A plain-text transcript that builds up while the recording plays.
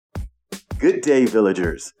Good day,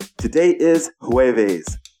 villagers. Today is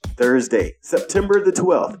Jueves, Thursday, September the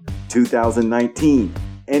 12th, 2019.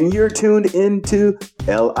 And you're tuned into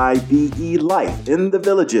LIVE Life in the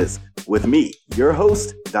Villages with me, your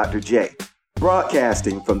host, Dr. J,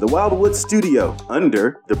 broadcasting from the Wildwood Studio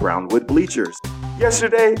under the Brownwood Bleachers.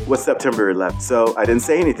 Yesterday was September 11th, so I didn't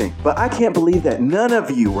say anything. But I can't believe that none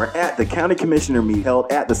of you were at the County Commissioner meeting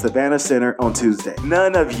held at the Savannah Center on Tuesday.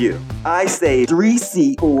 None of you. I say 3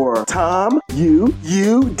 seats for Tom, you,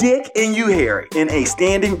 Dick, and you, Harry, in a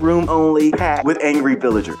standing room only packed with angry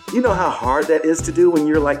villagers. You know how hard that is to do when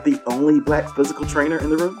you're like the only black physical trainer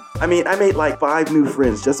in the room? I mean, I made like 5 new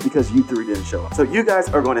friends just because you 3 didn't show up. So you guys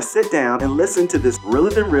are going to sit down and listen to this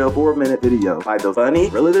Realer Than Real 4-minute video by the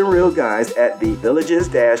funny Realer Than Real guys at the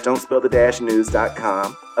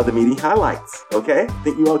villages-don't-spell-the-news.com of the meeting highlights, okay?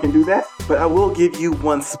 Think you all can do that? But I will give you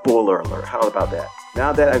one spoiler alert. How about that?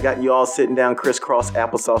 Now that I've gotten you all sitting down crisscross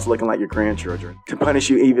applesauce looking like your grandchildren, to punish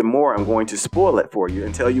you even more, I'm going to spoil it for you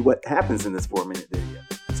and tell you what happens in this 4-minute video.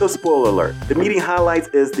 So spoiler alert, the meeting highlights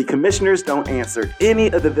is the commissioners don't answer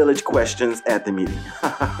any of the village questions at the meeting.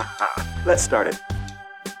 Let's start it.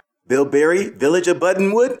 Bill Berry, Village of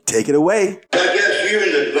Buttonwood, take it away. I guess you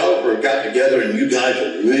and the developer got together and you guys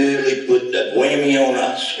are really putting the whammy on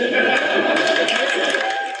us.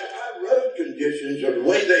 Road conditions are the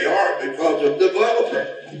way they are because of the developer.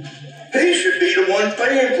 He should be the one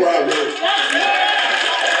paying for our roads.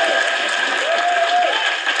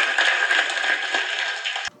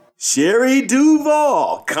 Sherry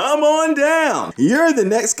Duval, come on down. You're the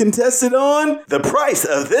next contestant on The Price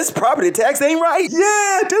of This Property Tax Ain't Right.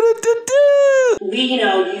 Yeah, do-do-do-do. We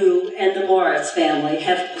know you and the Moritz family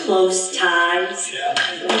have close ties.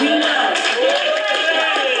 We know.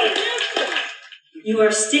 You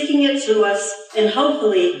are sticking it to us, and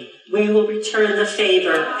hopefully we will return the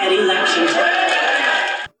favor at election time.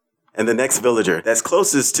 And the next villager that's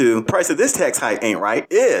closest to price of this tax hike ain't right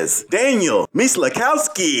is Daniel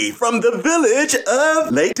Mislakowski from the village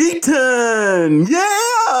of Lake Deaton.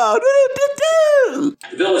 Yeah! The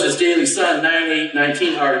Village's Daily Sun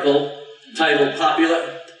 9819 article titled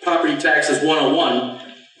Property Taxes 101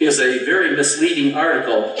 is a very misleading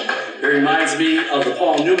article. It reminds me of the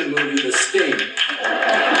Paul Newman movie, The Sting.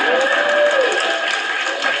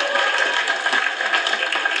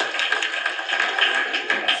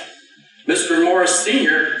 Mr. Morris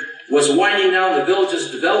Sr. was winding down the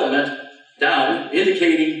village's development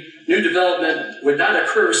indicating new development would not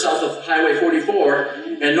occur south of Highway 44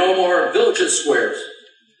 and no more villages squares.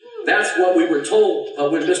 That's what we were told,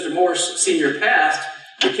 but when Mr. Morris Sr. passed,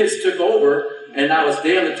 the kids took over, and now it's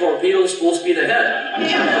damn the torpedoes, full speed ahead.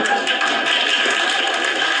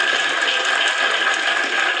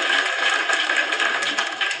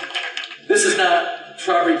 This is not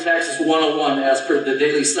Property Taxes 101 as per the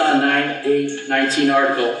Daily Sun 9819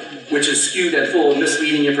 article, which is skewed and full of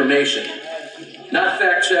misleading information. Not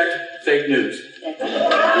fact-checked, fake news.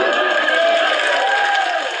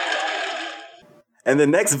 And the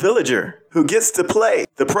next villager who gets to play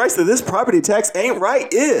The Price of This Property Tax Ain't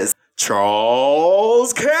Right is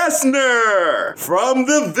Charles Kastner from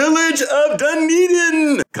the village of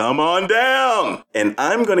Dunedin. Come on down. And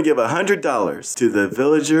I'm going to give $100 to the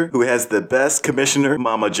villager who has the best commissioner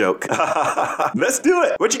mama joke. Let's do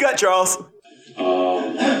it. What you got, Charles?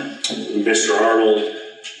 Mr. Arnold,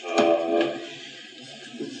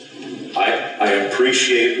 I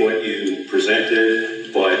appreciate what you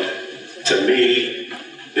presented, but to me,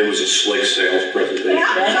 it was a slick sales presentation.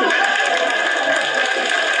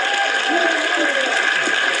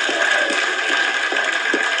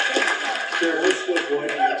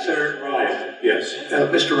 Sir, right. Yes.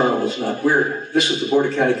 Mr. Arnold is not. This is the Board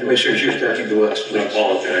of County Commissioners. You're talking to us, please. I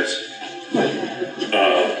apologize.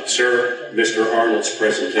 Sir, Mr. Arnold's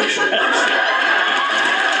presentation.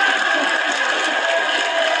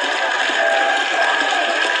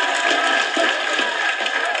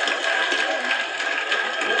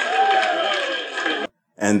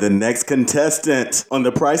 And the next contestant on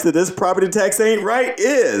The Price of This Property Tax Ain't Right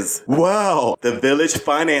is, the village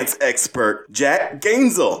finance expert, Jack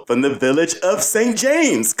Gainsel from the village of St.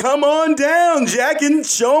 James. Come on down, Jack, and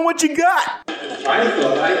show them what you got. I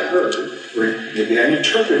thought I heard, or maybe I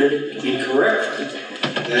interpreted it incorrectly,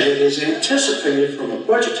 that it is anticipated from a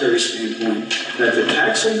budgetary standpoint that the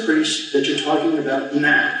tax increase that you're talking about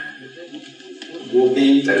now will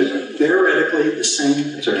be theoretically the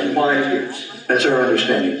same in 5 years. That's our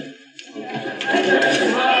understanding. And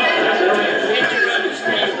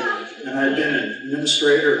I've been an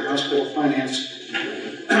administrator and hospital finance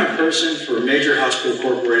person for major hospital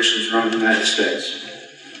corporations around the United States.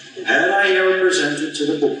 Had I ever presented to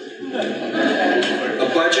the board a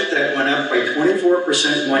budget that that went up by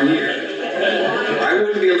 24% one year, I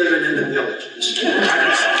wouldn't be living in the villages.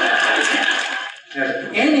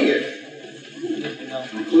 Have any of you,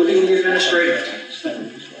 including the administrative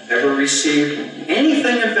team, ever received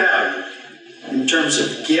anything of value in terms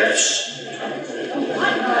of gifts,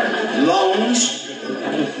 loans,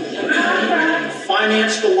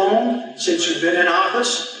 financed a loan since you've been in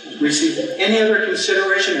office, received any other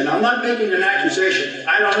consideration? And I'm not making an accusation,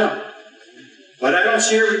 I don't know. But I don't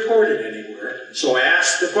see it reported anywhere, so I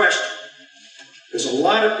ask the question. Because a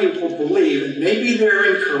lot of people believe, and maybe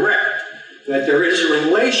they're incorrect, that there is a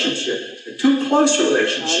relationship, a too close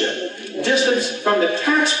relationship, distance from the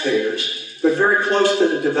taxpayers, but very close to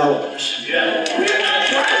the developers.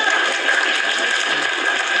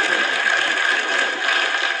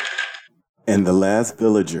 And the last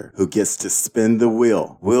villager who gets to spin the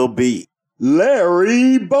wheel will be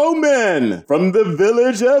Larry Bowman from the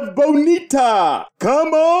village of Bonita.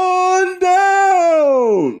 Come on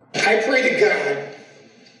down. I pray to God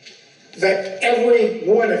that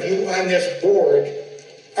every one of you on this board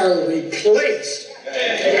are replaced.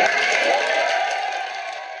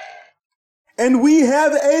 And we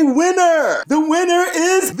have a winner. The winner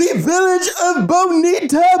is the village of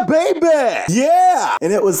Bonita, baby. Yeah.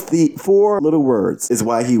 And it was the 4 little words is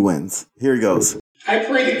why he wins. Here he goes. I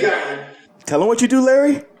pray to God. Tell him what you do,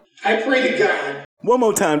 Larry. I pray to God. One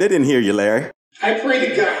more time. They didn't hear you, Larry. I pray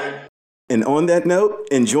to God. And on that note,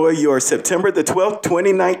 enjoy your September the 12th,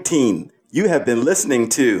 2019. You have been listening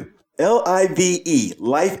to LIVE,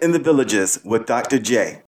 Life in the Villages with Dr.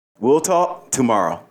 J. We'll talk tomorrow.